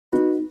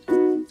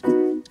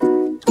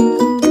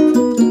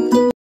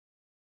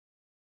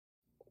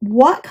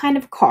What kind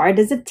of car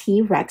does a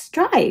T-Rex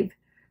drive?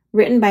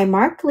 Written by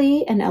Mark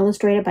Lee and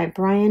illustrated by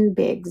Brian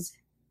Biggs.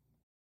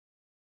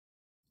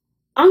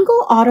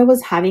 Uncle Otto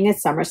was having a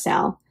summer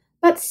sale,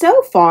 but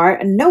so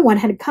far no one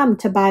had come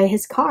to buy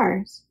his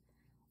cars.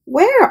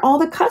 Where are all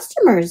the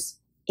customers?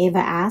 Ava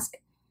asked.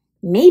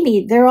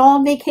 Maybe they're all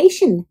on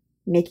vacation,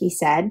 Mickey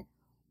said.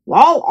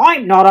 Well,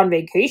 I'm not on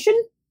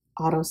vacation,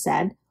 Otto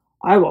said.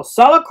 I will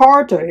sell a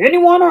car to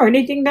anyone or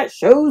anything that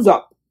shows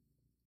up.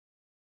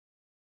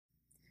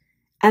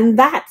 And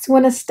that's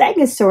when a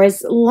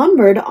Stegosaurus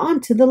lumbered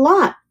onto the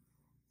lot.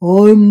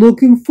 I'm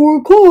looking for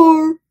a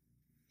car,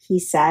 he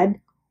said.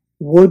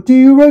 What do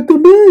you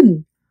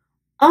recommend?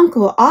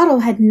 Uncle Otto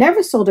had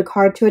never sold a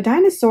car to a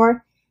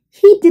dinosaur.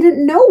 He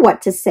didn't know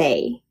what to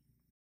say.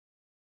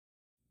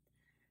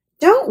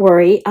 Don't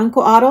worry,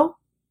 Uncle Otto,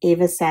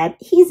 Ava said.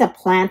 He's a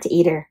plant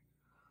eater.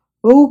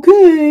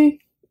 Okay,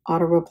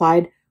 Otto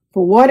replied.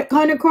 But what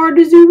kind of car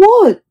does he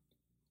want?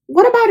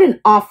 What about an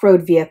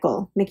off-road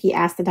vehicle? Mickey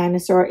asked the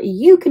dinosaur.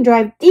 You can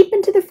drive deep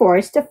into the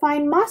forest to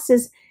find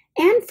mosses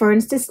and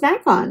ferns to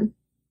snack on.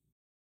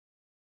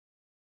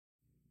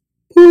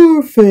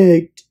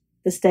 Perfect,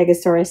 the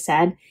Stegosaurus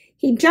said.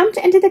 He jumped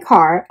into the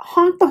car,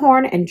 honked the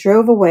horn, and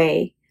drove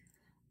away.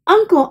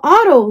 Uncle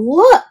Otto,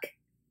 look!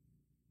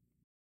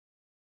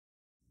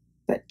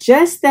 But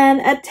just then,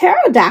 a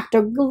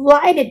pterodactyl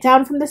glided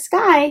down from the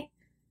sky.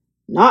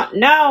 Not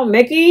now,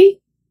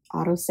 Mickey,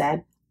 Otto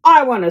said.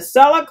 I want to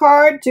sell a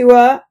car to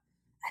a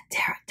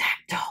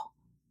pterodactyl,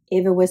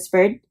 Ava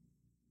whispered.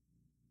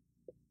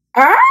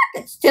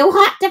 It's too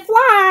hot to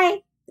fly,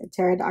 the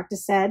pterodactyl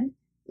said.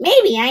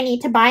 Maybe I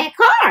need to buy a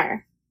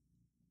car.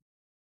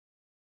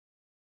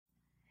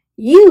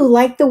 You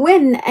like the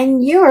wind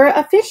and you're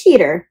a fish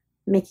eater,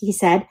 Mickey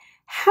said.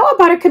 How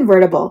about a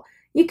convertible?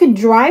 You can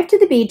drive to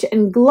the beach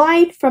and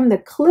glide from the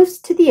cliffs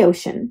to the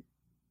ocean.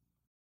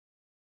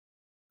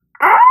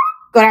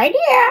 Good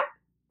idea,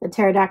 the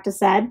pterodactyl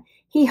said.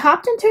 He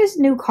hopped into his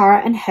new car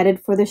and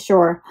headed for the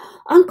shore.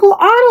 Uncle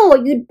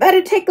Otto, you'd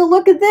better take a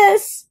look at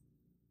this.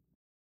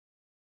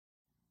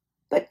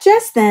 But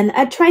just then,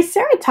 a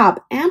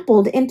triceratops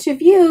ambled into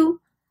view.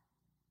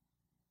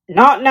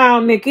 Not now,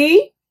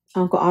 Mickey,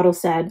 Uncle Otto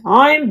said.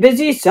 I'm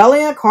busy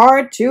selling a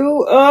car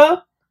to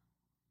a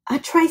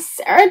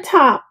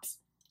triceratops,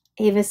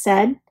 Ava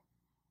said.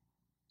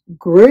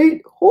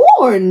 Great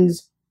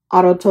horns,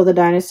 Otto told the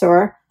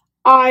dinosaur.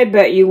 I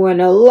bet you win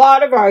a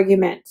lot of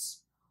arguments.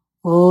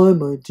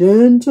 I'm a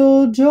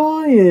gentle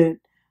giant,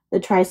 the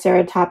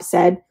triceratops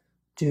said.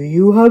 Do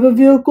you have a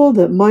vehicle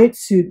that might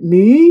suit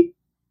me?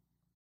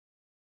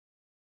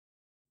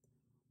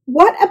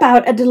 What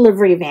about a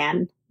delivery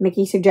van?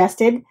 Mickey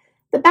suggested.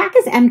 The back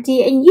is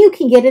empty and you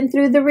can get in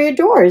through the rear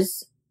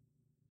doors.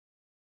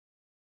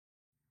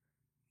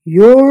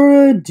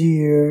 You're a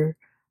dear,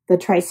 the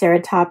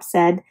triceratops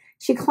said.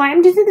 She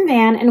climbed into the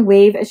van and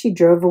waved as she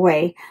drove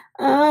away.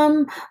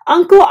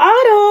 Uncle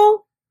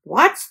Otto!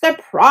 What's the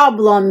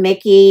problem,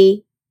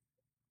 Mickey?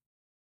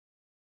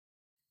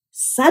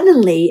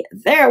 Suddenly,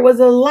 there was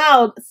a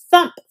loud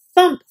thump,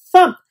 thump,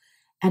 thump,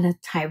 and a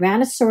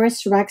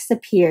Tyrannosaurus Rex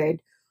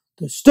appeared.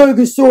 The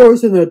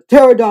Stegosaurus and the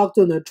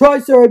pterodactyl and the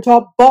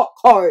triceratops bought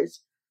cars,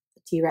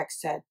 the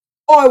T-Rex said.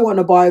 I want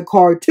to buy a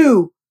car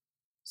too.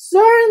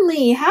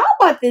 Certainly. How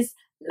about this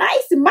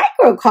nice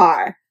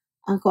microcar?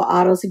 Uncle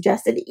Otto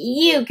suggested.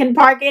 You can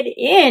park it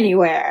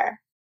anywhere.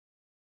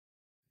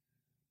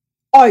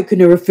 I could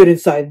never fit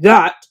inside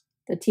that,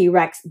 the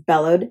T-Rex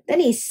bellowed. Then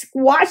he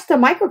squashed the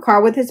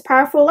microcar with his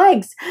powerful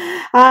legs.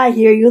 I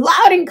hear you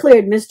loud and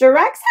clear, Mr.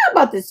 Rex. How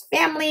about this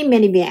family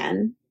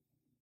minivan?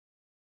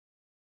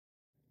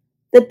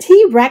 The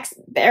T-Rex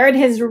bared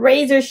his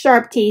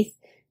razor-sharp teeth.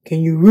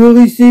 Can you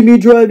really see me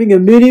driving a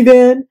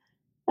minivan?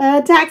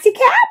 A taxi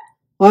cab?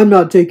 I'm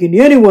not taking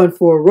anyone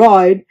for a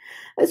ride.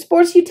 A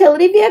sports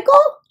utility vehicle?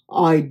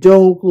 I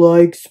don't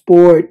like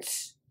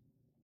sports.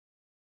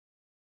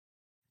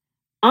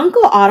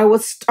 Uncle Otto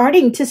was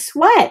starting to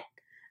sweat.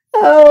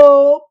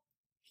 Oh,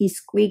 he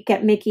squeaked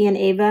at Mickey and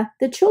Ava.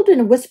 The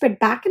children whispered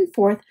back and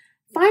forth.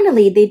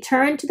 Finally, they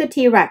turned to the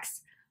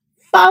T-Rex.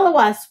 Follow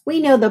us.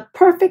 We know the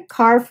perfect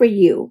car for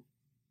you.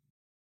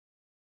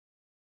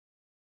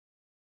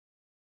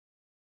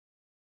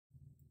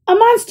 A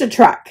monster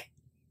truck.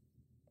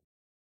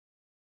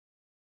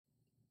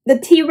 The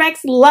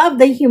T-Rex loved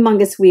the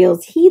humongous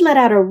wheels. He let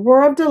out a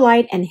roar of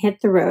delight and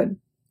hit the road.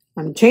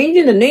 I'm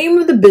changing the name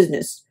of the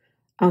business,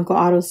 Uncle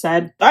Otto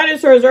said.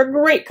 Dinosaurs are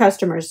great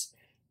customers.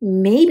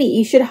 Maybe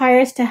you should hire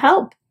us to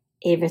help,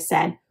 Ava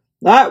said.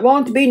 That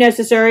won't be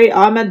necessary.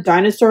 I'm a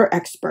dinosaur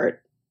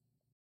expert.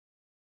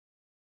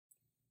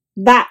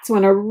 That's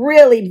when a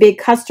really big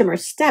customer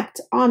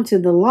stepped onto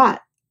the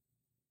lot.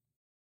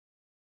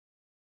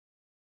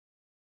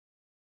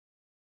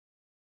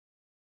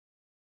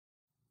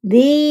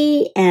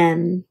 The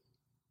end.